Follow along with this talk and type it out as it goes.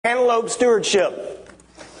Cantaloupe stewardship.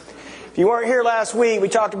 If you weren't here last week, we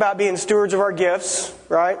talked about being stewards of our gifts,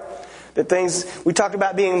 right? We talked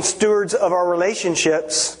about being stewards of our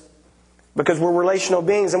relationships because we're relational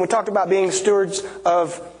beings, and we talked about being stewards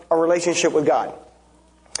of our relationship with God.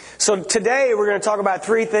 So today we're going to talk about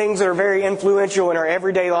three things that are very influential in our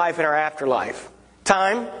everyday life and our afterlife.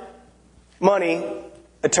 Time, money,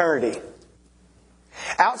 eternity.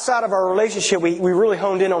 Outside of our relationship, we really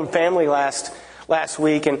honed in on family last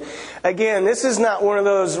week. And again, this is not one of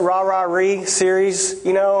those rah-rah-ree series,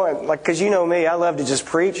 because you know me, I love to just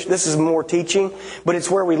preach. This is more teaching, but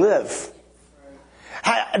it's where we live.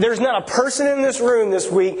 There's not a person in this room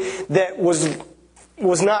this week that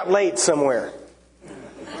was not late somewhere.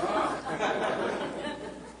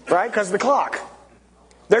 Right? Because of the clock.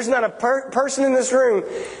 There's not a person in this room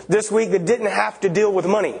this week that didn't have to deal with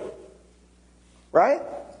money. Right?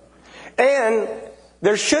 And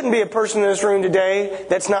there shouldn't be a person in this room today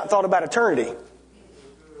that's not thought about eternity.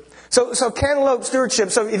 So cantaloupe stewardship.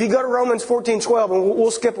 So if you go to Romans 14:12, and we'll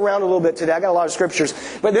skip around a little bit today. I got a lot of scriptures.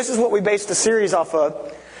 But this is what we based the series off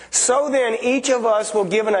of. So then each of us will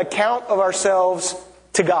give an account of ourselves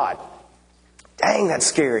to God. Dang, that's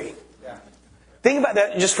scary. Think about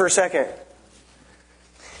that just for a second.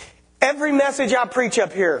 Every message I preach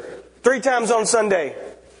up here, 3 times on Sunday,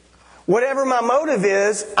 whatever my motive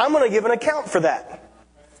is, I'm going to give an account for that.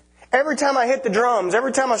 Every time I hit the drums,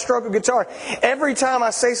 every time I stroke a guitar, every time I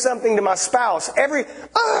say something to my spouse,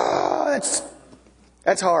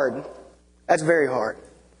 that's hard. That's very hard.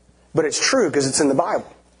 But it's true because it's in the Bible.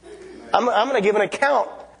 I'm going to give an account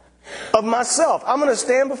of myself. I'm going to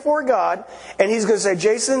stand before God and He's going to say,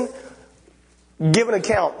 Jason, give an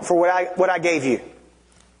account for what I gave you.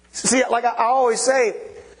 See, like I always say,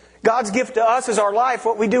 God's gift to us is our life.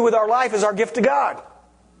 What we do with our life is our gift to God.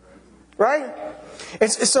 Right?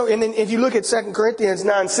 And then if you look at 2 Corinthians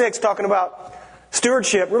 9:6, talking about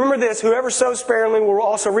stewardship, remember this: whoever sows sparingly will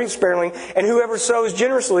also reap sparingly, and whoever sows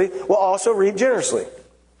generously will also reap generously.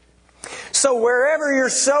 So wherever you're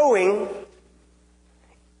sowing,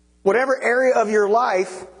 whatever area of your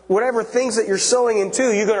life, whatever things that you're sowing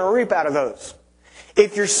into, you're going to reap out of those.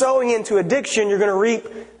 If you're sowing into addiction, you're going to reap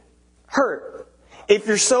hurt. If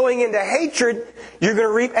you're sowing into hatred, you're going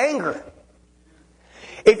to reap anger.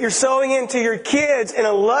 If you're sowing into your kids in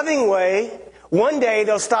a loving way, one day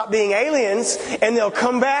they'll stop being aliens and they'll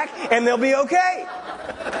come back and they'll be okay.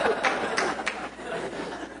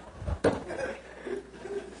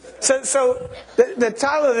 So the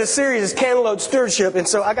title of this series is Cantaloupe Stewardship. And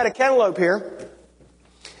so I got a cantaloupe here.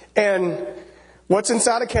 And what's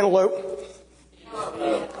inside a cantaloupe?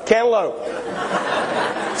 Cantaloupe.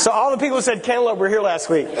 So all the people who said cantaloupe were here last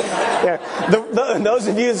week. Yeah. Those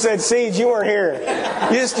of you that said seeds, you weren't here.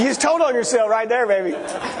 You just told on yourself right there, baby.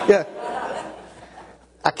 Yeah.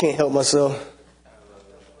 I can't help myself.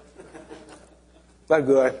 Not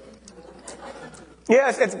good.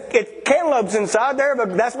 Yes, it's cantaloupe's inside there,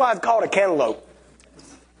 but that's why it's called a cantaloupe.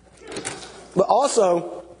 But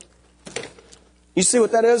also, you see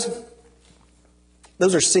what that is?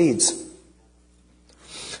 Those are seeds.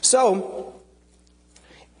 So,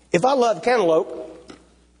 if I love cantaloupe,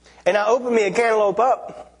 and I open me a cantaloupe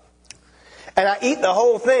up, and I eat the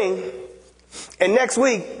whole thing, and next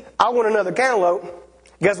week I want another cantaloupe,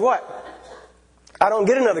 guess what? I don't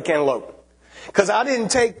get another cantaloupe. Because I didn't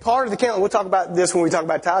take part of the cantaloupe. We'll talk about this when we talk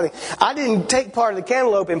about tithing. I didn't take part of the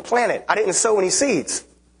cantaloupe and plant it. I didn't sow any seeds.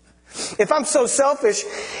 If I'm so selfish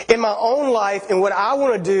in my own life and what I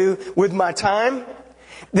want to do with my time,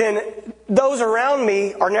 then those around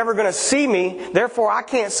me are never going to see me. Therefore, I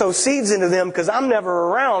can't sow seeds into them because I'm never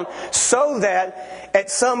around, so that at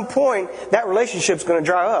some point that relationship's going to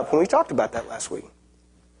dry up. And we talked about that last week.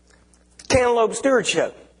 Cantaloupe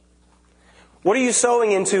stewardship. What are you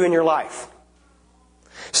sowing into in your life?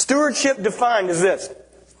 Stewardship defined as this: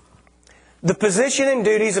 the position and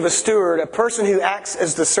duties of a steward, a person who acts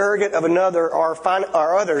as the surrogate of another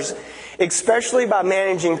or others, especially by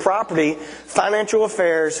managing property, financial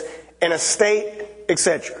affairs, an estate,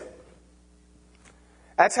 etc.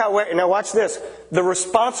 That's how. Now watch this: the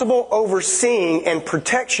responsible overseeing and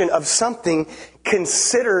protection of something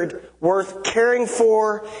considered worth caring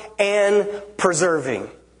for and preserving.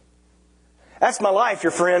 That's my life,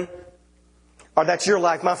 your friend. Or that's your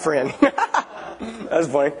life, my friend. That's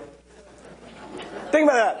funny. Think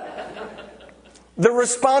about that. The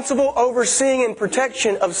responsible overseeing and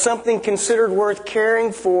protection of something considered worth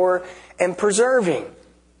caring for and preserving.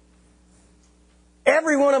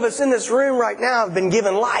 Every one of us in this room right now have been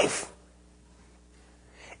given life.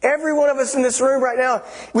 Every one of us in this room right now,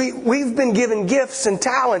 we've been given gifts and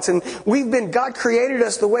talents, and God created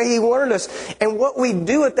us the way He wanted us. And what we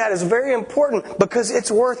do with that is very important because it's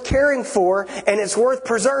worth caring for and it's worth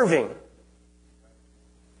preserving.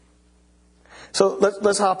 So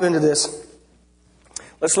let's hop into this.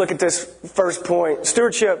 Let's look at this first point.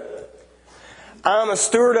 Stewardship. I'm a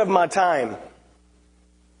steward of my time.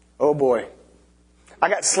 Oh boy. I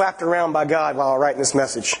got slapped around by God while I was writing this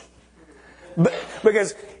message.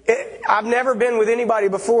 Because I've never been with anybody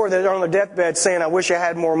before that are on their deathbed saying, I wish I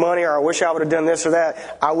had more money, or I wish I would have done this or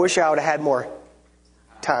that. I wish I would have had more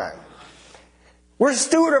time. We're a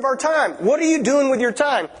steward of our time. What are you doing with your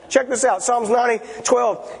time? Check this out. Psalms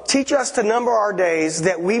 90:12. Teach us to number our days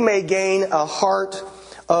that we may gain a heart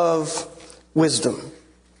of wisdom.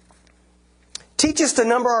 Teach us to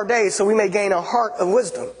number our days so we may gain a heart of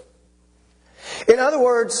wisdom. In other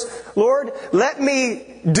words, Lord, let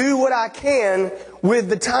me do what I can with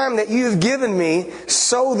the time that You've given me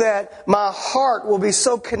so that my heart will be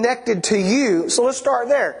so connected to You. So let's start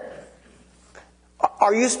there.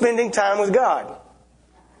 Are you spending time with God?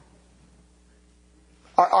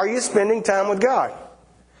 Are you spending time with God?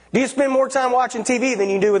 Do you spend more time watching TV than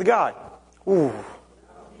you do with God? Ooh.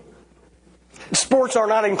 Sports are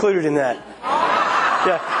not included in that.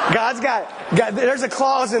 Yeah, God, there's a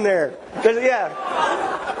clause in there.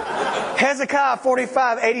 Hezekiah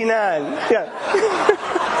 45:89. Yeah.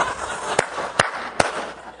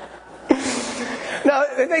 Now,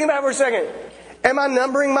 think about it for a second. Am I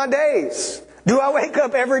numbering my days? Do I wake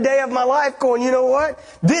up every day of my life going, you know what?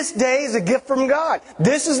 This day is a gift from God.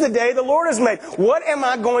 This is the day the Lord has made. What am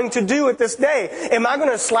I going to do with this day? Am I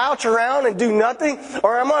going to slouch around and do nothing?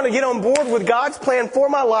 Or am I going to get on board with God's plan for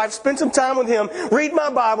my life, spend some time with Him, read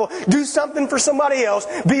my Bible, do something for somebody else,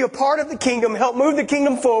 be a part of the kingdom, help move the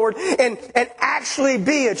kingdom forward, and actually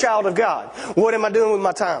be a child of God? What am I doing with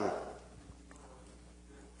my time?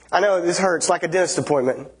 I know this hurts like a dentist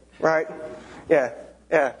appointment, right? Yeah.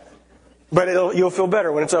 But you'll feel better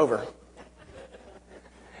when it's over.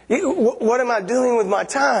 What am I doing with my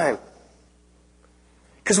time?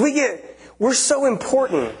 Because we're so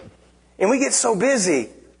important. And we get so busy.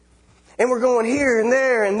 And we're going here and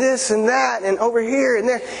there and this and that and over here and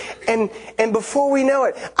there. And before we know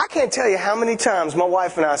it, I can't tell you how many times my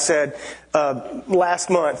wife and I said last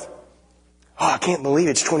month, oh, I can't believe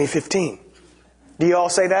it's 2015. Do you all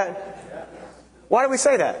say that? Why do we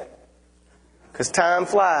say that? Because time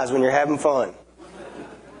flies when you're having fun.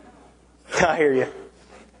 I hear you.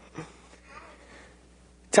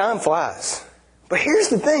 Time flies. But here's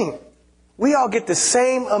the thing. We all get the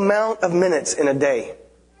same amount of minutes in a day.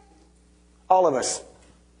 All of us.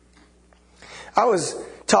 I was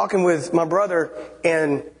talking with my brother,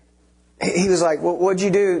 and he was like, well, what'd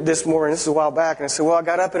you do this morning? This is a while back. And I said, well, I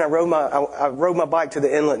got up and I rode my bike to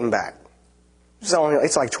the inlet and back.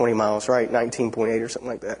 It's like 20 miles, right? 19.8 or something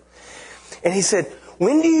like that. And he said,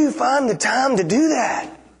 when do you find the time to do that?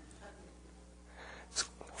 It's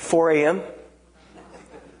 4 a.m.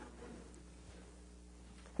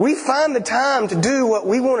 We find the time to do what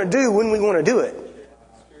we want to do when we want to do it.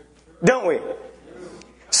 Don't we?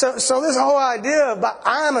 So this whole idea of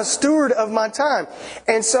I'm a steward of my time.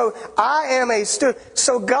 And so I am a steward.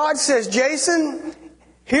 So God says, Jason,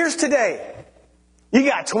 here's today. You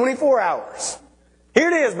got 24 hours. Here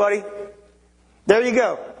it is, buddy. There you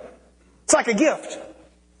go. It's like a gift.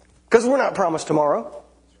 Because we're not promised tomorrow.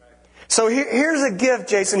 So here's a gift,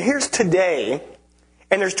 Jason. Here's today.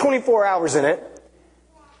 And there's 24 hours in it.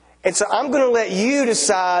 And so I'm going to let you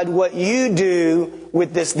decide what you do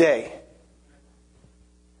with this day.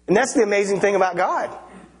 And that's the amazing thing about God.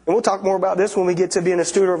 And we'll talk more about this when we get to being a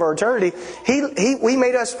steward of our eternity. We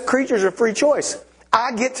made us creatures of free choice.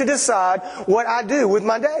 I get to decide what I do with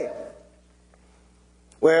my day.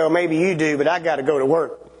 Well, maybe you do, but I got to go to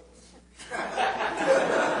work.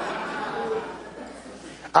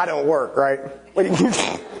 I don't work, right?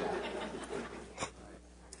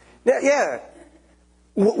 Yeah.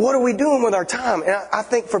 What are we doing with our time? And I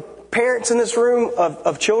think for parents in this room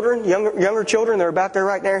of children, younger children, they're about there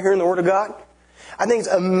right now hearing the Word of God. I think it's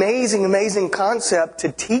an amazing, amazing concept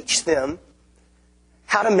to teach them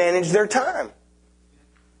how to manage their time.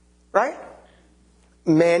 Right?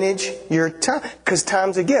 Manage your time. Because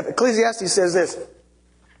time's a gift. Ecclesiastes says this.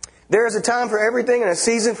 There is a time for everything and a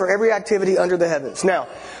season for every activity under the heavens. Now,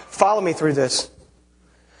 follow me through this.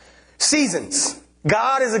 Seasons.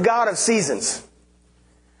 God is a God of seasons.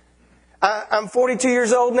 I'm 42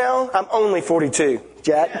 years old now. I'm only 42,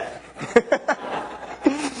 Jack.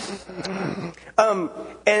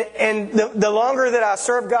 And the longer that I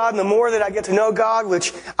serve God and the more that I get to know God,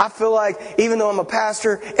 which I feel like even though I'm a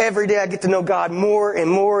pastor, every day I get to know God more and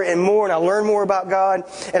more and more, and I learn more about God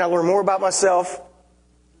and I learn more about myself.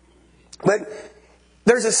 But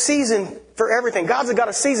there's a season for everything. God's a God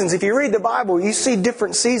of seasons. If you read the Bible, you see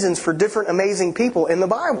different seasons for different amazing people in the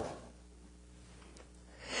Bible.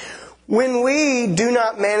 When we do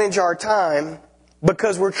not manage our time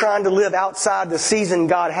because we're trying to live outside the season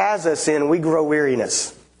God has us in, we grow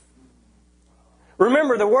weariness.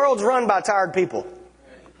 Remember, the world's run by tired people.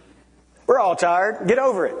 We're all tired. Get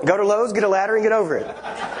over it. Go to Lowe's, get a ladder, and get over it.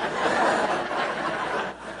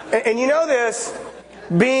 And you know this,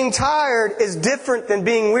 being tired is different than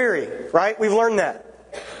being weary, right? We've learned that.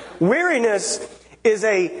 Weariness is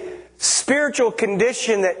a spiritual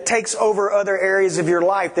condition that takes over other areas of your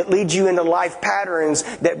life, that leads you into life patterns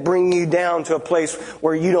that bring you down to a place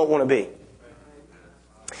where you don't want to be.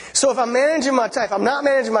 So if I'm managing my time, if I'm not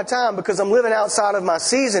managing my time because I'm living outside of my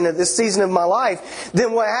season, at this season of my life,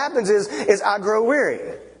 then what happens is I grow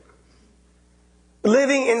weary.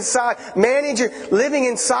 Living inside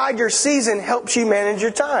your season helps you manage your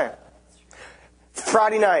time.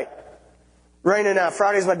 Friday night. Raina and I,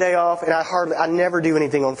 Friday's my day off, and I never do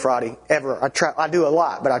anything on Friday, ever. I do a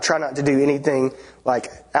lot, but I try not to do anything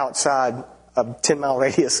like outside a 10-mile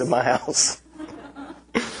radius of my house.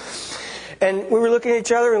 And we were looking at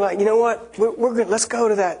each other and like, you know what? We're good. Let's go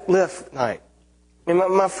to that lift night. And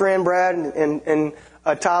my friend Brad and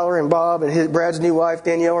Tyler and Bob and Brad's new wife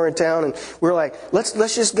Danielle are in town, and we're like,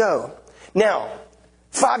 let's just go. Now,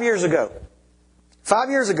 5 years ago,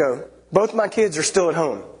 both my kids are still at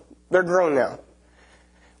home. They're grown now.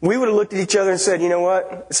 We would have looked at each other and said, you know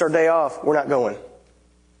what? It's our day off. We're not going.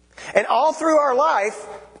 And all through our life,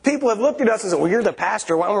 people have looked at us and said, well, you're the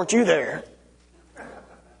pastor. Why weren't you there?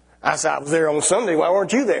 I said, I was there on Sunday. Why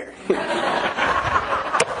weren't you there?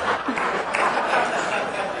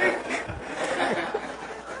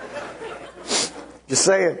 Just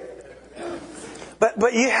saying.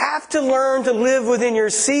 But you have to learn to live within your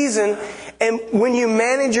season. And when you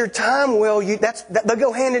manage your time well, they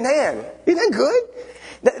go hand in hand. Isn't that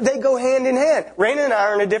good? They go hand in hand. Raina and I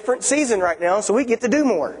are in a different season right now, so we get to do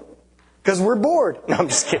more. Because we're bored. No, I'm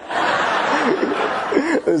just kidding.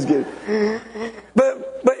 I was kidding.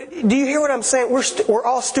 But do you hear what I'm saying? We're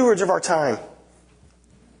all stewards of our time.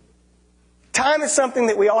 Time is something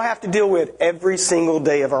that we all have to deal with every single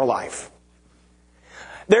day of our life.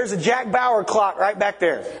 There's a Jack Bauer clock right back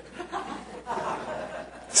there.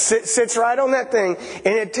 Sits right on that thing,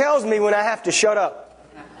 and it tells me when I have to shut up.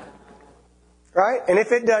 Right? And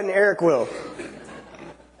if it doesn't, Eric will.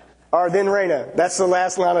 Or then Raina. That's the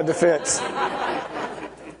last line of defense.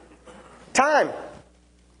 Time.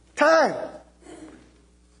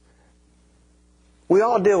 We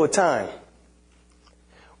all deal with time.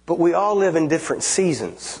 But we all live in different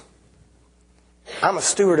seasons. I'm a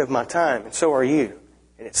steward of my time, and so are you.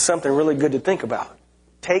 And it's something really good to think about.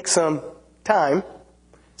 Take some time,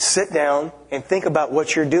 sit down, and think about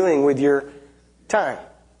what you're doing with your time.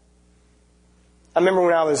 I remember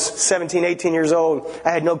when I was 17, 18 years old,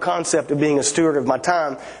 I had no concept of being a steward of my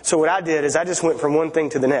time. So what I did is I just went from one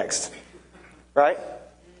thing to the next. Right?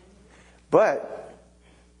 But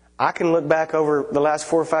I can look back over the last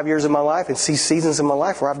 4 or 5 years of my life and see seasons in my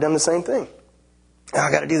life where I've done the same thing. Oh,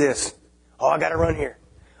 I got to do this. Oh, I got to run here.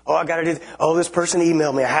 Oh, I got to do this. Oh, this person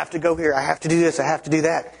emailed me. I have to go here. I have to do this. I have to do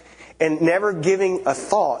that. And never giving a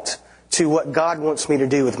thought to what God wants me to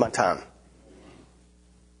do with my time.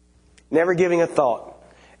 Never giving a thought.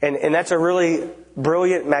 And that's a really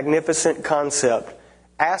brilliant, magnificent concept.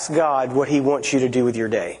 Ask God what He wants you to do with your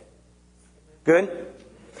day. Good?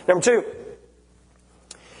 Number 2.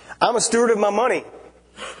 I'm a steward of my money.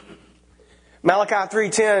 Malachi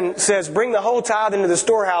 3:10 says, bring the whole tithe into the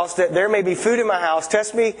storehouse, that there may be food in my house.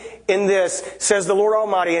 Test me in this, says the Lord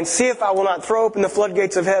Almighty, and see if I will not throw open the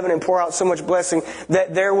floodgates of heaven and pour out so much blessing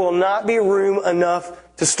that there will not be room enough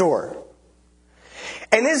to store.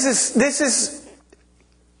 And this is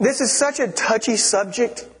such a touchy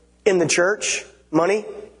subject in the church. Money.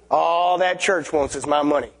 All that church wants is my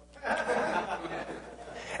money.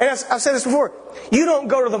 And I've said this before. You don't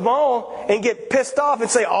go to the mall and get pissed off and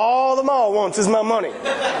say, all the mall wants is my money.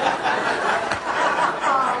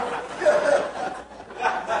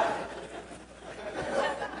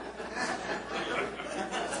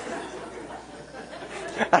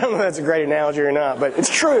 I don't know if that's a great analogy or not, but it's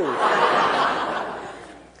true.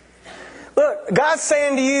 Look, God's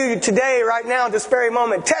saying to you today, right now, at this very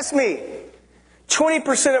moment, test me.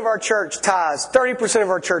 20% of our church tithes, 30% of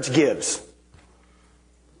our church gives.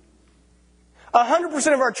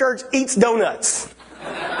 100% of our church eats donuts.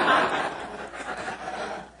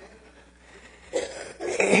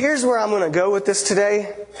 here's where I'm going to go with this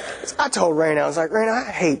today. I told Raina, I was like, Raina,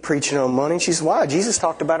 I hate preaching on money. She said, why? Jesus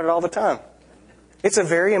talked about it all the time. It's a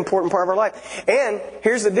very important part of our life. And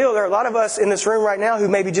here's the deal. There are a lot of us in this room right now who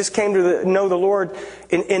maybe just came to know the Lord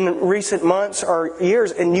in recent months or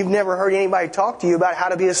years, and you've never heard anybody talk to you about how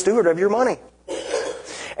to be a steward of your money.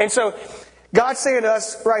 And so God's saying to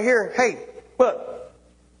us right here, hey, look,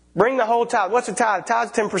 bring the whole tithe. What's a tithe?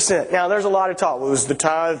 Tithe's 10%. Now, there's a lot of talk. Well, was the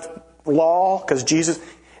tithe law? Because Jesus...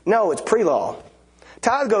 No, it's pre-law.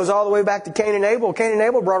 Tithe goes all the way back to Cain and Abel. Cain and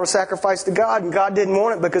Abel brought a sacrifice to God, and God didn't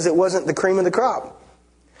want it because it wasn't the cream of the crop.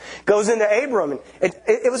 Goes into Abram.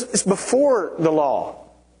 It's before the law.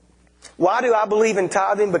 Why do I believe in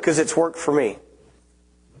tithing? Because it's worked for me.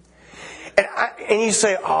 And you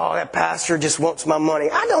say, oh, that pastor just wants my money.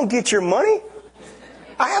 I don't get your money.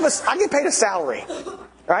 I get paid a salary.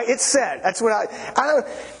 Right? It's set. That's what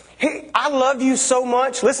I love you so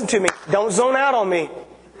much. Listen to me. Don't zone out on me.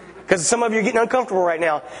 Because some of you are getting uncomfortable right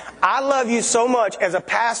now. I love you so much as a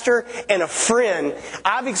pastor and a friend.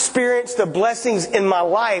 I've experienced the blessings in my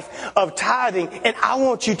life of tithing, and I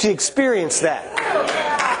want you to experience that.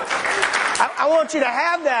 I want you to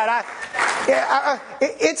have that.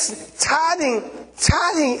 It's tithing.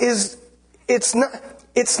 Tithing is it's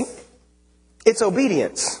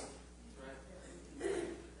obedience.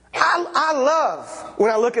 I love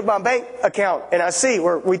when I look at my bank account and I see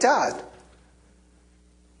where we tithe.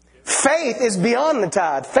 Faith is beyond the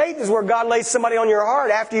tithe. Faith is where God lays somebody on your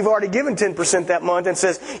heart after you've already given 10% that month and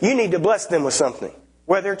says, you need to bless them with something.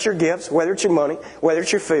 Whether it's your gifts, whether it's your money, whether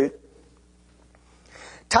it's your food.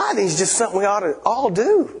 Tithing is just something we ought to all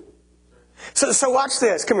do. So watch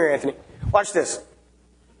this. Come here, Anthony. Watch this.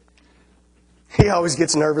 He always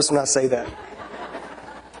gets nervous when I say that.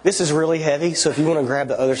 This is really heavy, so if you want to grab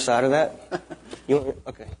the other side of that.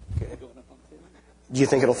 Okay. Do you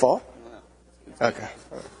think it'll fall? Okay.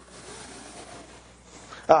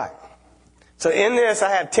 All right. So in this, I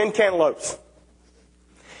have 10 cantaloupes,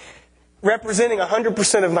 representing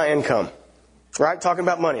 100% of my income. Right? Talking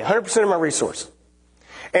about money. 100% of my resource.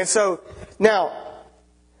 And so, now,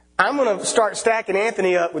 I'm going to start stacking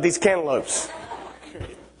Anthony up with these cantaloupes.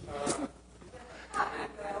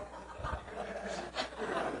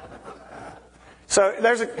 So,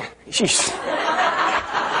 there's a...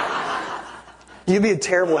 You'd be a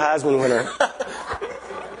terrible Heisman winner.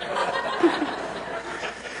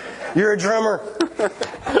 You're a drummer.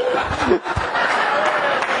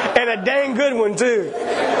 And a dang good one, too.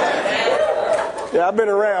 Yeah, I've been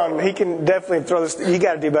around. He can definitely throw this. You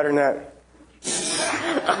got to do better than that.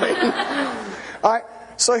 All right.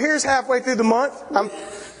 So here's halfway through the month.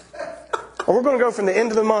 We're going to go from the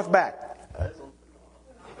end of the month back.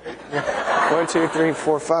 1, 2, 3,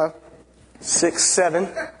 4, 5, 6, 7.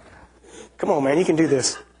 Come on, man. You can do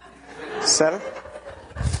this. 7.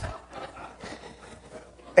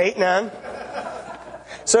 8, 9.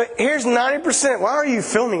 So here's 90%. Why are you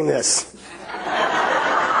filming this?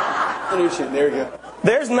 There we go.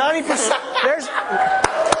 There's 90%.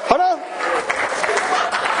 Hold on.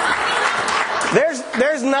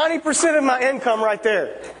 There's 90% of my income right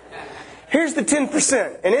there. Here's the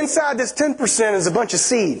 10%. And inside this 10% is a bunch of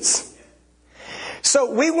seeds.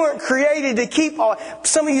 So we weren't created to keep all...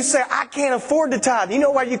 Some of you say, I can't afford to tithe. You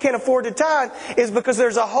know why you can't afford to tithe? Is because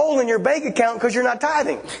there's a hole in your bank account because you're not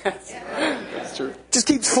tithing. That's true. Just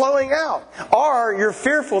keeps flowing out. Or you're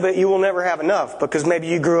fearful that you will never have enough because maybe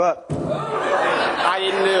you grew up. I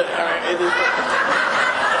didn't do it. All right.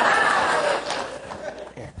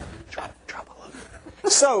 Here, drop a little.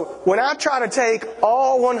 So when I try to take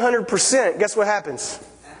all 100%, guess what happens?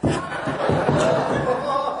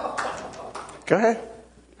 Go ahead.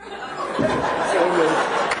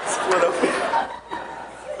 Split up.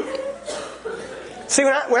 See,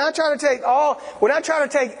 when I try to take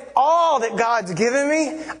all that God's given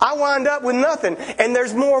me, I wind up with nothing. And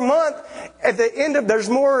there's more month at the end of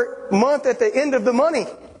the money.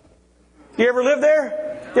 You ever live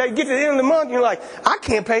there? Yeah, you get to the end of the month and you're like, I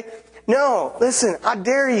can't pay. No, listen, I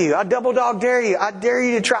dare you. I double dog dare you. I dare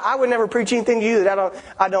you to try. I would never preach anything to you that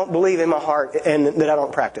I don't believe in my heart and that I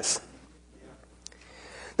don't practice.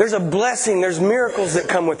 There's a blessing. There's miracles that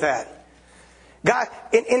come with that. God,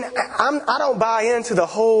 I don't buy into the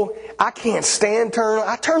whole, I can't stand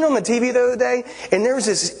I turned on the TV the other day, and there was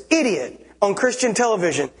this idiot on Christian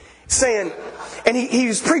television saying, and he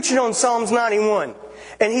was preaching on Psalms 91.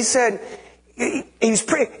 And he said,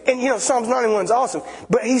 Psalms 91 is awesome.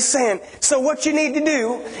 But he's saying, so what you need to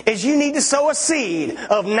do is you need to sow a seed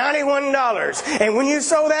of $91. And when you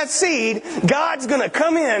sow that seed, God's going to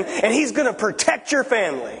come in and He's going to protect your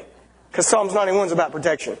family. Because Psalms 91 is about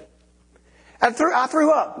protection. I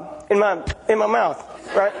threw up in my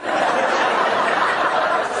mouth, right?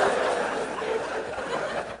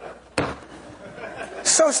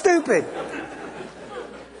 So stupid.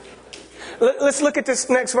 Let's look at this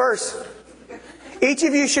next verse. Each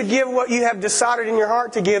of you should give what you have decided in your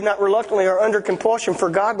heart to give, not reluctantly or under compulsion, for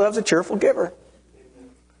God loves a cheerful giver.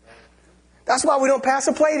 That's why we don't pass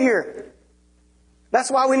a plate here.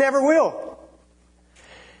 That's why we never will.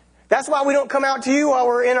 That's why we don't come out to you while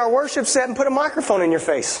we're in our worship set and put a microphone in your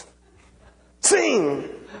face. Sing!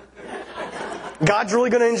 God's really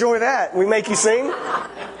going to enjoy that. We make you sing?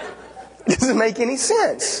 It doesn't make any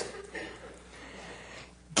sense.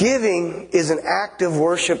 Giving is an act of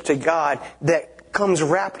worship to God that comes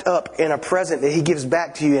wrapped up in a present that He gives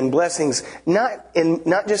back to you in blessings, not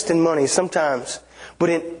just in money sometimes, but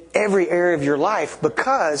in every area of your life,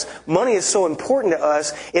 because money is so important to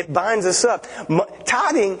us, it binds us up.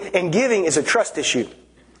 Tithing and giving is a trust issue.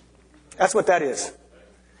 That's what that is.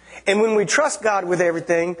 And when we trust God with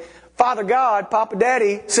everything, Father God, Papa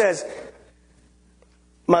Daddy says,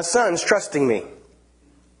 my son's trusting me.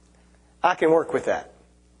 I can work with that.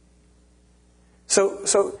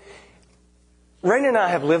 So Raina and I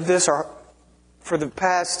have lived this for the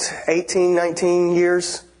past 18, 19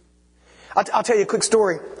 years. I'll tell you a quick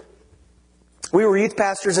story. We were youth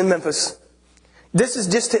pastors in Memphis. This is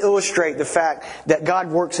just to illustrate the fact that God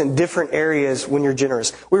works in different areas when you're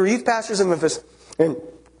generous. We were youth pastors in Memphis, and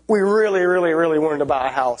we really, really, really wanted to buy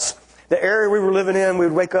a house. The area we were living in, we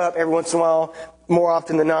would wake up every once in a while, more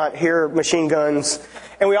often than not, hear machine guns.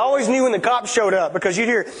 And we always knew when the cops showed up, because you'd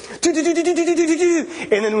hear, and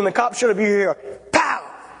then when the cops showed up, you'd hear, pow,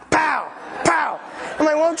 pow, pow. I'm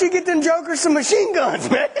like, why don't you get them jokers some machine guns,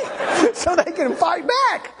 man, so they can fight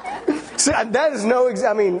back? So that is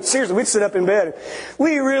seriously, we'd sit up in bed.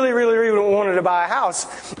 We really, really, really wanted to buy a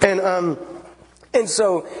house. And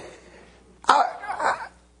so,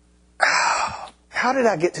 how did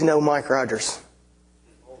I get to know Mike Rogers?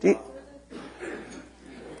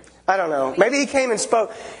 I don't know. Maybe he came and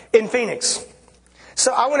spoke in Phoenix.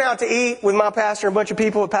 So I went out to eat with my pastor and a bunch of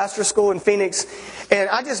people at pastor school in Phoenix. And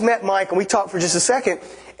I just met Mike and we talked for just a second.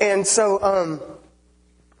 And so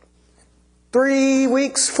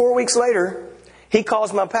 4 weeks later, he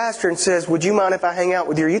calls my pastor and says, would you mind if I hang out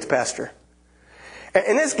with your youth pastor?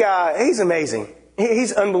 And this guy, he's amazing.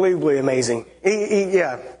 He's unbelievably amazing.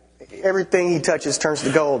 Everything he touches turns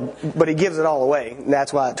to gold, but he gives it all away. And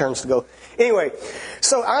that's why it turns to gold. Anyway,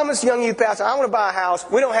 so I'm this young youth pastor. I want to buy a house.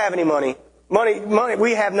 We don't have any money. Money,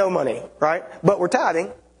 we have no money, right? But we're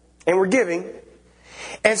tithing and we're giving.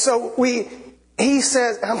 And so he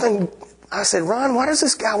says, I said, Ron, why does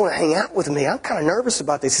this guy want to hang out with me? I'm kind of nervous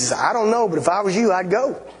about this. He said, I don't know, but if I was you, I'd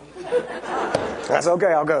go. I said, okay,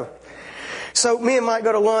 I'll go. So me and Mike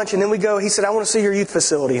go to lunch, and then we go, he said, I want to see your youth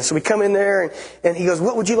facility. And so we come in there, and he goes,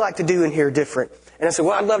 what would you like to do in here different? And I said,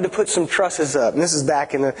 well, I'd love to put some trusses up. And this is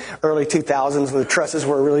back in the early 2000s when the trusses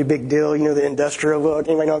were a really big deal. You know, the industrial look.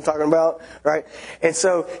 Anybody know what I'm talking about? Right? And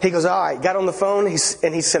so he goes, all right. Got on the phone,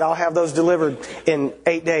 and he said, I'll have those delivered in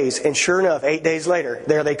 8 days. And sure enough, 8 days later,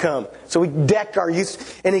 there they come. So we decked our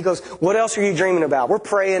youth. And he goes, what else are you dreaming about? We're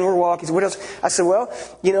praying, we're walking. What else? I said, well,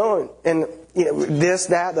 this,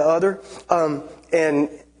 that, the other. And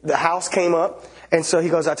the house came up. And so he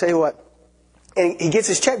goes, I'll tell you what. And he gets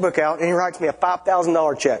his checkbook out and he writes me a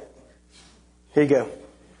 $5,000 check. Here you go.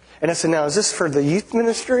 And I said, now, is this for the youth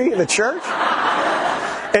ministry, the church?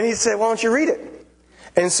 And he said, why don't you read it?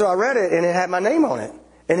 And so I read it and it had my name on it.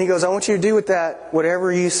 And he goes, I want you to do with that whatever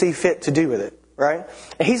you see fit to do with it. Right?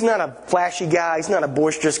 And he's not a flashy guy. He's not a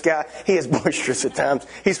boisterous guy. He is boisterous at times.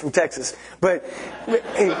 He's from Texas. But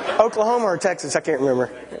Oklahoma or Texas, I can't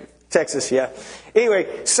remember. Texas, yeah.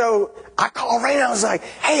 Anyway, so I called Raina. I was like,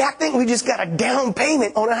 hey, I think we just got a down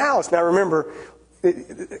payment on a house. Now remember,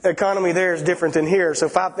 the economy there is different than here. So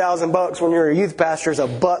 $5,000 when you're a youth pastor is a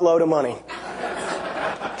buttload of money.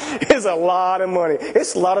 It's a lot of money.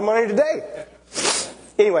 It's a lot of money today.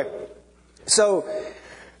 Anyway, so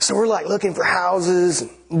we're like looking for houses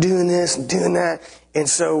and doing this and doing that. And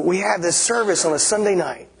so we have this service on a Sunday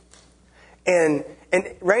night. And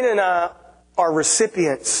Raina and I are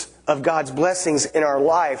recipients of God's blessings in our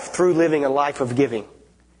life through living a life of giving.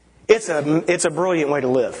 It's a brilliant way to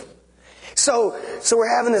live. So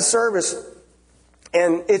we're having this service,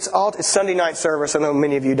 and it's Sunday night service. I know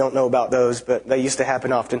many of you don't know about those, but they used to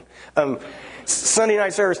happen often. Sunday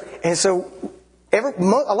night service, and so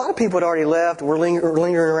a lot of people had already left. We're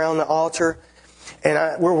lingering around the altar,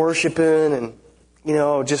 and we're worshiping,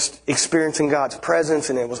 and just experiencing God's presence,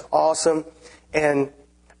 and it was awesome. And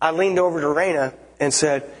I leaned over to Raina and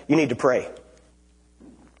said, you need to pray.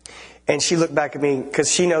 And she looked back at me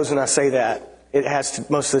because she knows when I say that, it has to,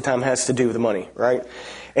 most of the time has to do with the money, right?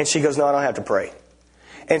 And she goes, no, I don't have to pray.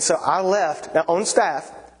 And so I left, now on staff,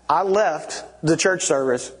 I left the church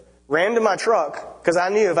service, ran to my truck, because I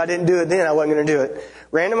knew if I didn't do it then, I wasn't going to do it.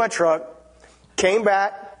 Ran to my truck, came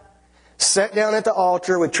back, sat down at the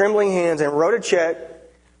altar with trembling hands and wrote a check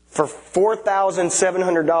for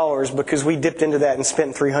 $4,700 because we dipped into that and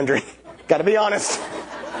spent $300. Got to be honest.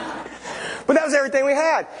 But that was everything we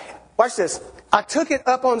had. Watch this. I took it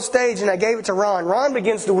up on stage and I gave it to Ron. Ron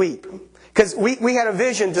begins to weep. Because we had a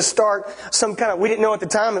vision to start some kind of, we didn't know at the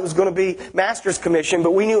time it was going to be Master's Commission,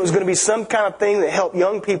 but we knew it was going to be some kind of thing that helped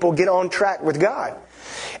young people get on track with God.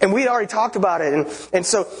 And we'd already talked about it. And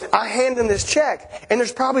so I hand him this check. And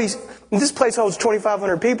there's probably, this place holds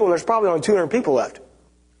 2,500 people and there's probably only 200 people left.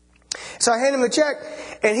 So I hand him the check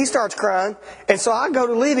and he starts crying. And so I go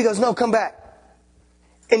to leave. He goes, no, come back.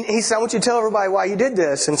 And he said, I want you to tell everybody why you did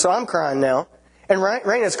this. And so I'm crying now. And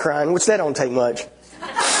Raina's crying, which that don't take much.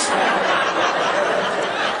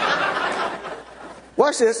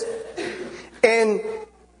 Watch this. And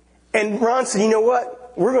Ron said, you know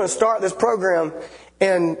what? We're going to start this program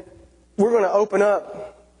and we're going to open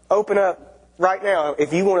up right now.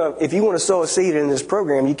 If you want to sow a seed in this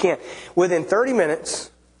program, you can. Within 30 minutes,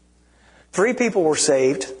 3 people were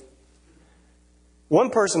saved. 1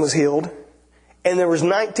 person was healed. And there was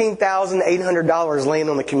 $19,800 laying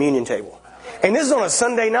on the communion table. And this is on a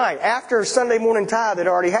Sunday night, after Sunday morning tithe had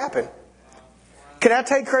already happened. Can I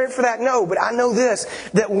take credit for that? No, but I know this,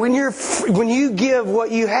 that when you give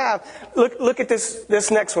what you have, look at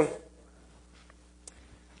this next one.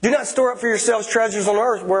 Do not store up for yourselves treasures on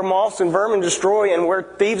earth where moths and vermin destroy and where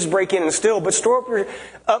thieves break in and steal, but store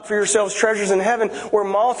up for yourselves treasures in heaven where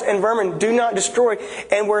moths and vermin do not destroy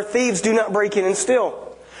and where thieves do not break in and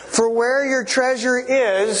steal. For where your treasure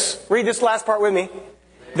is, read this last part with me,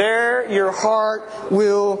 there your heart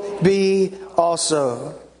will be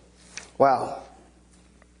also. Wow.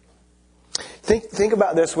 Think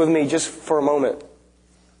about this with me just for a moment.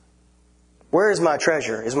 Where is my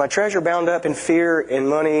treasure? Is my treasure bound up in fear and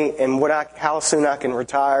money and how soon I can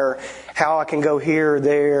retire, how I can go here or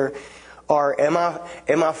there? Or am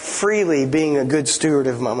I freely being a good steward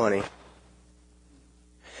of my money?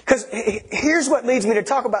 Because here's what leads me to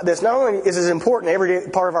talk about this. Not only is it important in every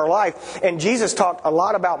part of our life, and Jesus talked a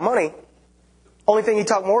lot about money, only thing He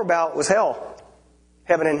talked more about was hell.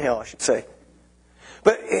 Heaven and hell, I should say.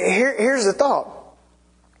 But here's the thought.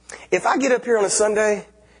 If I get up here on a Sunday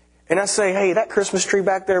and I say, hey, that Christmas tree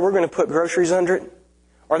back there, we're going to put groceries under it.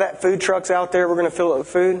 Or that food truck's out there, we're going to fill it with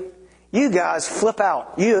food. You guys flip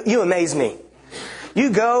out. You amaze me. You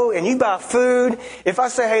go and you buy food. If I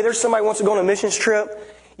say, hey, there's somebody who wants to go on a missions trip,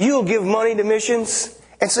 you'll give money to missions.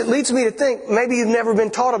 And so it leads me to think maybe you've never been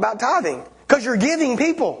taught about tithing. Because you're giving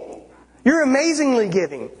people. You're amazingly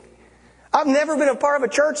giving. I've never been a part of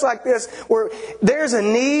a church like this where there's a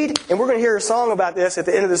need, and we're going to hear a song about this at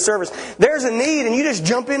the end of the service. There's a need and you just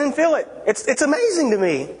jump in and fill it. It's amazing to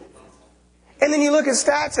me. And then you look at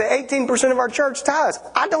stats that 18% of our church tithes.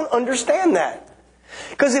 I don't understand that.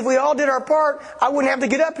 Because if we all did our part, I wouldn't have to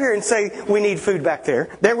get up here and say we need food back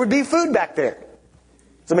there. There would be food back there.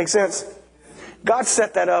 Does that make sense? God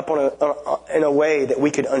set that up in a way that we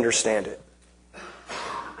could understand it.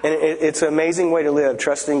 And it's an amazing way to live,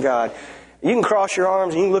 trusting God. You can cross your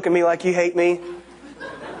arms and you can look at me like you hate me.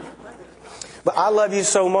 But I love you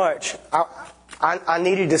so much. I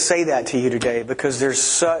needed to say that to you today because there's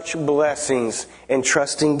such blessings in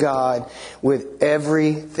trusting God with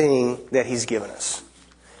everything that He's given us.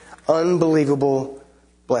 Unbelievable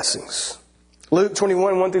blessings. Luke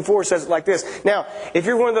 21, 1-4 says it like this. Now, if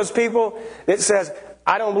you're one of those people that says,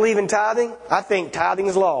 I don't believe in tithing, I think tithing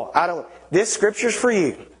is law. This scripture's for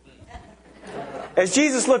you. As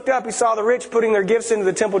Jesus looked up, He saw the rich putting their gifts into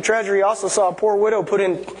the temple treasury. He also saw a poor widow put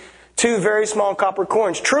in 2 very small copper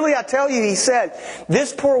coins. Truly I tell you, He said,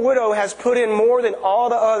 this poor widow has put in more than all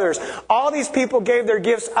the others. All these people gave their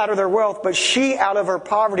gifts out of their wealth, but she, out of her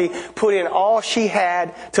poverty, put in all she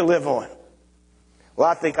had to live on. Well,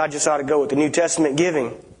 I think I just ought to go with the New Testament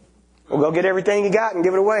giving. Well, go get everything you got and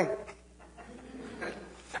give it away.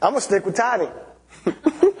 I'm going to stick with tithing.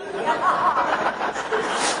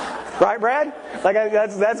 Right, Brad?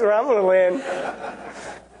 That's where I'm going to land.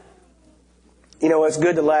 You know, it's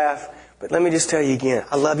good to laugh, but let me just tell you again,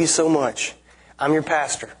 I love you so much. I'm your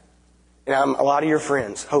pastor, and I'm a lot of your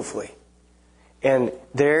friends, hopefully. And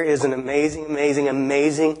there is an amazing, amazing,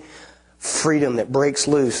 amazing freedom that breaks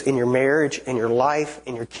loose in your marriage, in your life,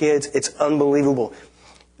 in your kids. It's unbelievable.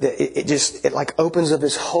 It like opens up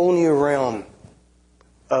this whole new realm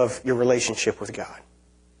of your relationship with God.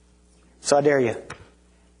 So I dare you.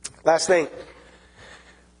 Last thing.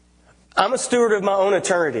 I'm a steward of my own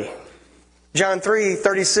eternity. John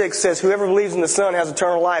 3:36 says, whoever believes in the Son has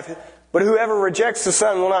eternal life, but whoever rejects the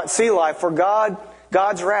Son will not see life, for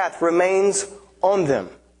God's wrath remains on them.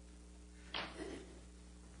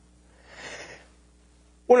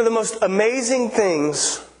 One of the most amazing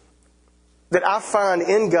things that I find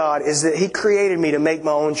in God is that He created me to make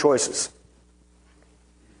my own choices.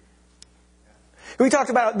 We talked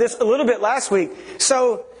about this a little bit last week.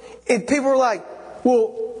 So if people were like,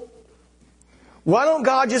 well, why don't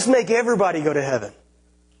God just make everybody go to heaven?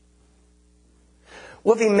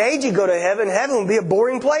 Well, if He made you go to heaven, heaven would be a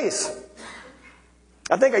boring place.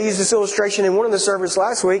 I think I used this illustration in one of the services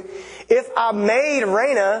last week. If I made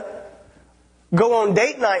Raina go on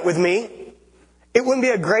date night with me, it wouldn't be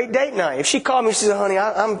a great date night. If she called me, she said, honey,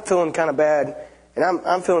 I'm feeling kind of bad, and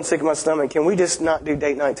I'm feeling sick in my stomach. Can we just not do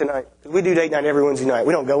date night tonight? We do date night every Wednesday night.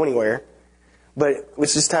 We don't go anywhere. But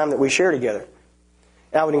it's just time that we share together.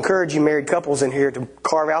 And I would encourage you married couples in here to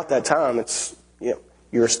carve out that time.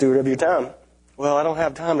 You're a steward of your time. Well, I don't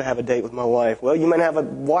have time to have a date with my wife. Well, you might have a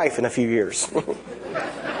wife in a few years.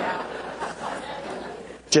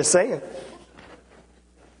 Just saying.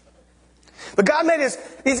 But God made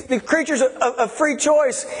these creatures a free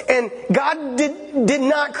choice, and God did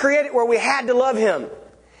not create it where we had to love Him.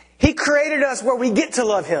 He created us where we get to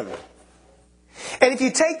love Him. And if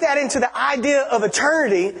you take that into the idea of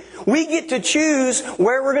eternity, we get to choose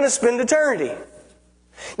where we're going to spend eternity.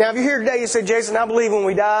 Now, if you're here today, you say, Jason, I believe when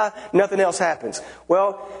we die, nothing else happens.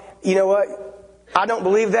 Well, you know what? I don't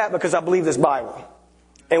believe that because I believe this Bible.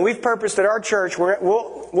 And we've purposed at our church,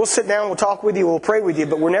 we'll sit down, we'll talk with you, we'll pray with you,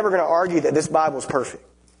 but we're never going to argue that this Bible is perfect.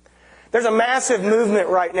 There's a massive movement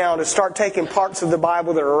right now to start taking parts of the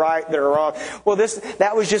Bible that are right, that are wrong. Well,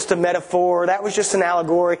 that was just a metaphor, that was just an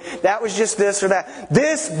allegory, that was just this or that.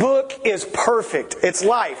 This book is perfect. It's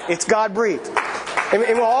life. It's God-breathed.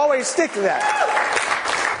 And we'll always stick to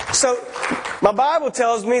that. So, my Bible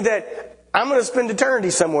tells me that I'm going to spend eternity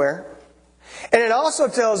somewhere. And it also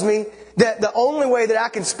tells me that the only way that I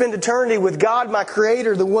can spend eternity with God, my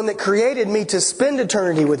Creator, the one that created me to spend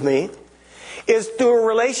eternity with me, is through a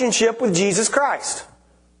relationship with Jesus Christ.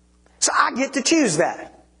 So I get to choose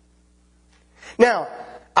that. Now,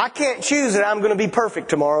 I can't choose that I'm going to be perfect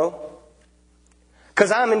tomorrow,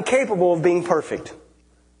 because I'm incapable of being perfect.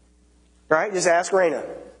 Right? Just ask Raina.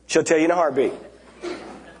 She'll tell you in a heartbeat.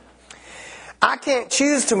 I can't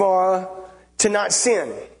choose tomorrow to not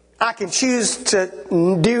sin. I can choose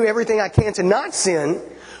to do everything I can to not sin,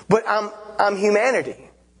 but I'm humanity.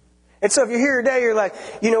 And so if you're here today, you're like,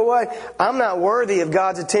 you know what? I'm not worthy of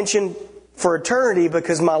God's attention for eternity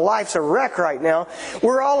because my life's a wreck right now.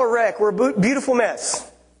 We're all a wreck. We're a beautiful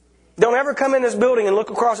mess. Don't ever come in this building and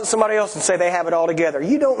look across at somebody else and say they have it all together.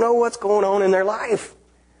 You don't know what's going on in their life.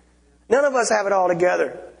 None of us have it all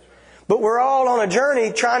together. But we're all on a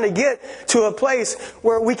journey trying to get to a place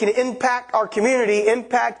where we can impact our community,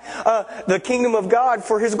 impact the kingdom of God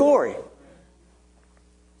for His glory.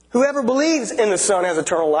 Whoever believes in the Son has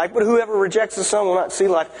eternal life, but whoever rejects the Son will not see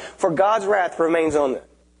life, for God's wrath remains on them.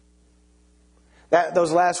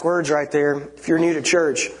 Those last words right there, if you're new to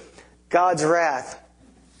church, God's wrath,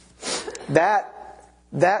 that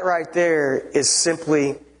right there is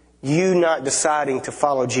simply you not deciding to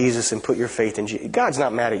follow Jesus and put your faith in Jesus. God's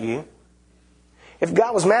not mad at you. If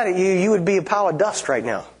God was mad at you, you would be a pile of dust right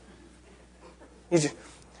now. Do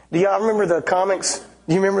y'all remember the comics?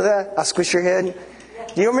 Do you remember that? I Squish Your Head?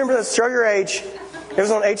 Do you remember that? Show your age. It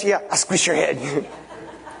was on HEI. I Squish Your Head.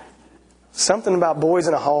 Something about boys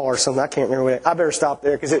in a hall or something. I can't remember what I better stop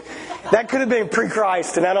there because that could have been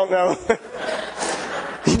pre-Christ and I don't know.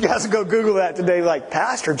 You guys go Google that today like,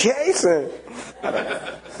 Pastor Jason.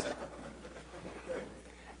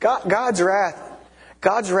 God's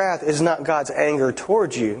wrath is not God's anger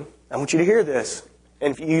towards you. I want you to hear this.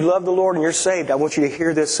 And if you love the Lord and you're saved, I want you to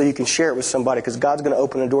hear this so you can share it with somebody because God's going to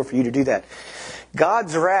open a door for you to do that.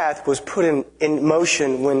 God's wrath was put in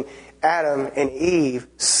motion when Adam and Eve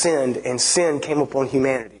sinned and sin came upon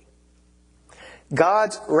humanity.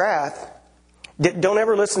 God's wrath, don't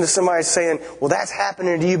ever listen to somebody saying, well, that's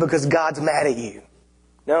happening to you because God's mad at you.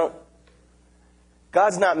 No.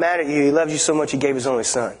 God's not mad at you. He loves you so much He gave His only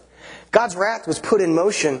Son. God's wrath was put in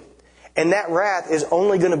motion, and that wrath is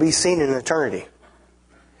only going to be seen in eternity.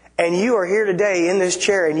 And you are here today in this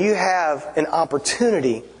chair, and you have an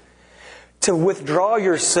opportunity to withdraw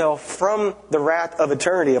yourself from the wrath of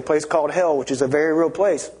eternity, a place called hell, which is a very real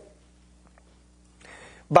place,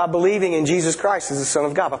 by believing in Jesus Christ as the Son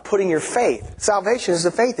of God, by putting your faith. Salvation is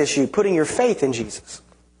a faith issue, putting your faith in Jesus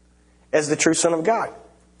as the true Son of God.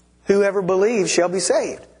 Whoever believes shall be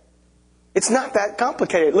saved. It's not that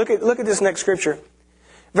complicated. Look at this next scripture.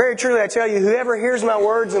 Very truly I tell you, whoever hears my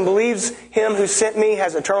words and believes him who sent me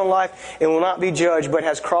has eternal life and will not be judged, but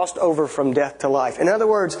has crossed over from death to life. In other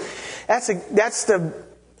words,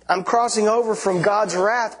 I'm crossing over from God's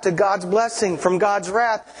wrath to God's blessing, from God's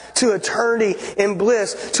wrath to eternity in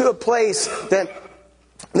bliss, to a place that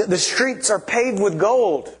the streets are paved with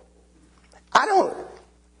gold.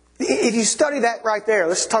 If you study that right there,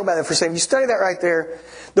 let's talk about that for a second. If you study that right there,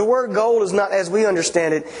 the word gold is not as we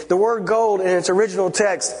understand it. The word gold in its original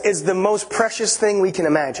text is the most precious thing we can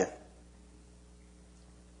imagine.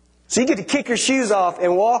 So you get to kick your shoes off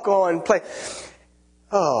and walk on, play.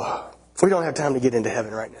 Oh, we don't have time to get into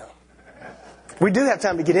heaven right now. We do have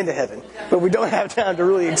time to get into heaven, but we don't have time to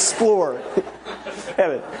really explore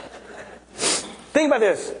heaven. Think about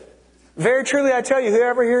this. Very truly I tell you,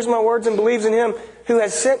 whoever hears my words and believes in him who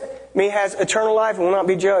has sent me has eternal life and will not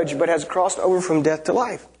be judged, but has crossed over from death to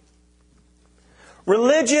life.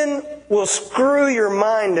 Religion will screw your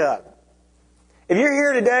mind up. If you're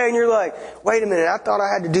here today and you're like, wait a minute, I thought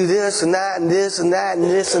I had to do this and that and this and that and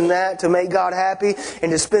this and that to make God happy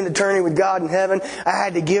and to spend eternity with God in heaven. I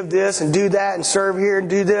had to give this and do that and serve here and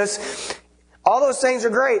do this. All those things are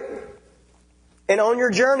great. And on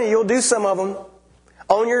your journey, you'll do some of them.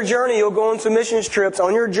 On your journey, you'll go on some missions trips.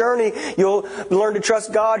 On your journey, you'll learn to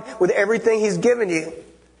trust God with everything He's given you.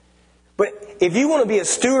 But if you want to be a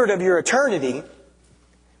steward of your eternity,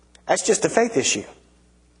 that's just a faith issue.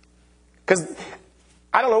 Because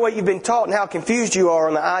I don't know what you've been taught and how confused you are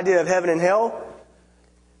on the idea of heaven and hell.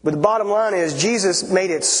 But the bottom line is Jesus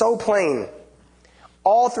made it so plain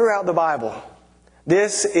all throughout the Bible.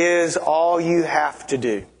 This is all you have to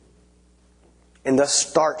do. And thus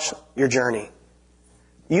starts your journey.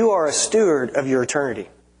 You are a steward of your eternity.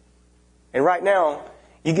 And right now,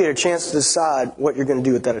 you get a chance to decide what you're going to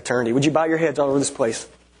do with that eternity. Would you bow your heads all over this place?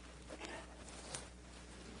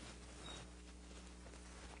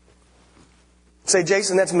 Say,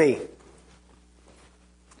 Jason, that's me.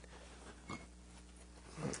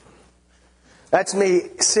 That's me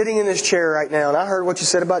sitting in this chair right now. And I heard what you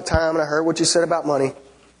said about time and I heard what you said about money.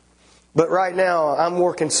 But right now, I'm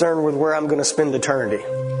more concerned with where I'm going to spend eternity.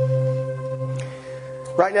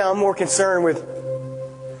 Right now, I'm more concerned with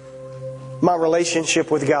my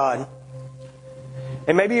relationship with God.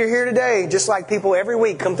 And maybe you're here today, just like people every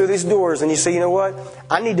week come through these doors and you say, you know what?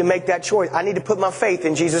 I need to make that choice. I need to put my faith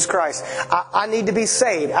in Jesus Christ. I need to be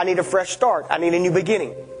saved. I need a fresh start. I need a new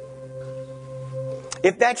beginning.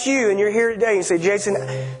 If that's you and you're here today and you say, Jason,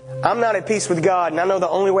 I'm not at peace with God, and I know the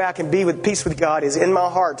only way I can be at peace with God is in my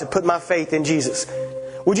heart to put my faith in Jesus.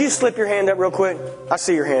 Would you slip your hand up real quick? I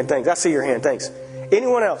see your hand. Thanks. I see your hand. Thanks.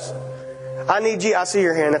 Anyone else? I need you. I see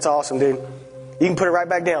your hand. That's awesome, dude. You can put it right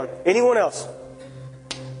back down. Anyone else?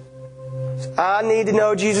 I need to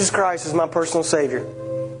know Jesus Christ as my personal Savior.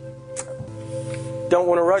 Don't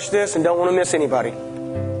want to rush this and don't want to miss anybody.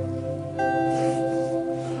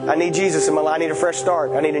 I need Jesus in my life. I need a fresh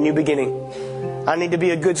start. I need a new beginning. I need to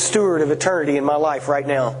be a good steward of eternity in my life right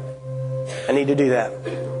now. I need to do that.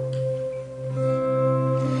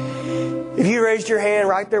 If you raised your hand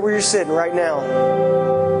right there where you're sitting right now,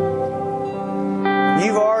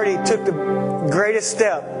 you've already took the greatest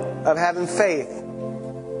step of having faith.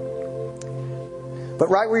 But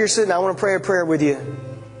right where you're sitting, I want to pray a prayer with you.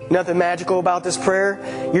 Nothing magical about this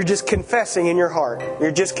prayer. You're just confessing in your heart.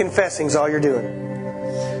 You're just confessing is all you're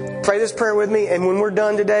doing. Pray this prayer with me, and when we're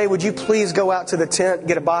done today, would you please go out to the tent,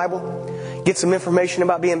 get a Bible, get some information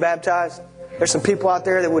about being baptized. There's some people out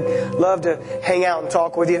there that would love to hang out and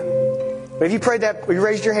talk with you. But if you prayed that, you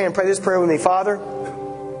raised your hand, pray this prayer with me. Father,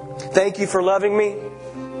 thank you for loving me.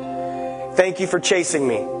 Thank you for chasing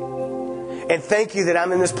me. And thank you that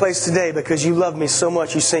I'm in this place today because you love me so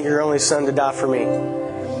much you sent your only Son to die for me.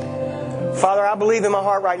 Father, I believe in my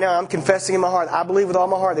heart right now. I'm confessing in my heart. I believe with all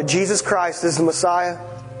my heart that Jesus Christ is the Messiah.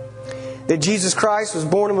 That Jesus Christ was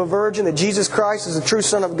born of a virgin. That Jesus Christ is the true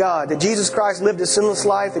Son of God. That Jesus Christ lived a sinless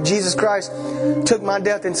life. That Jesus Christ took my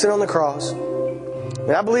death and sin on the cross.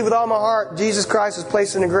 And I believe with all my heart Jesus Christ was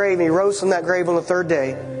placed in a grave and He rose from that grave on the third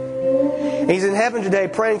day. And He's in heaven today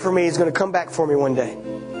praying for me. He's going to come back for me one day.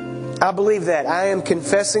 I believe that. I am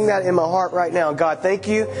confessing that in my heart right now. God, thank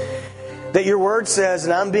you that your word says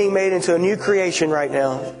that I'm being made into a new creation right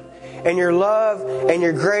now. And your love and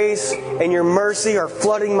your grace and your mercy are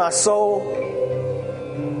flooding my soul.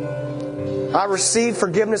 I receive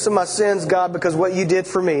forgiveness of my sins, God, because what you did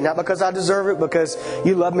for me. Not because I deserve it, because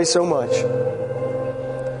you love me so much.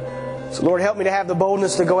 So Lord, help me to have the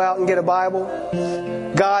boldness to go out and get a Bible.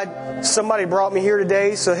 God, somebody brought me here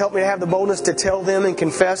today, so help me to have the boldness to tell them and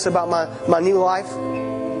confess about my new life.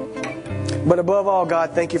 But above all,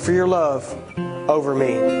 God, thank you for your love over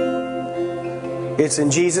me. It's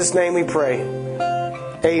in Jesus' name we pray.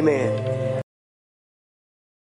 Amen.